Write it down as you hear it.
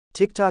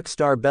TikTok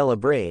star Bella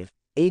Brave,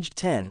 aged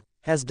 10,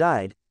 has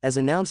died, as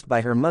announced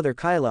by her mother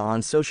Kyla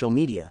on social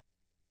media.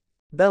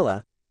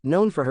 Bella,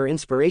 known for her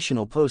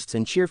inspirational posts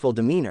and cheerful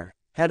demeanor,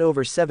 had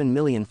over 7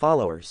 million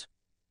followers.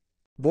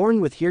 Born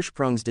with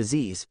Hirschsprung's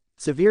disease,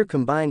 severe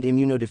combined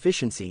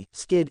immunodeficiency,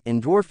 SCID,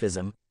 and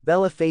dwarfism,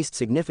 Bella faced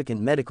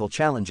significant medical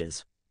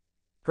challenges.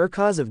 Her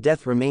cause of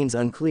death remains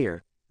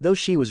unclear, though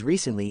she was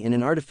recently in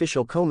an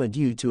artificial coma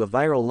due to a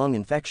viral lung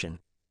infection.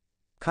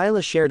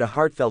 Kyla shared a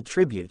heartfelt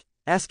tribute,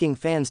 asking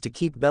fans to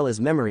keep Bella's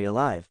memory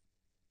alive.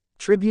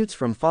 Tributes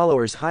from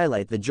followers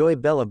highlight the joy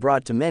Bella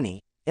brought to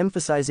many,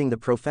 emphasizing the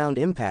profound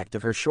impact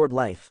of her short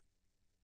life.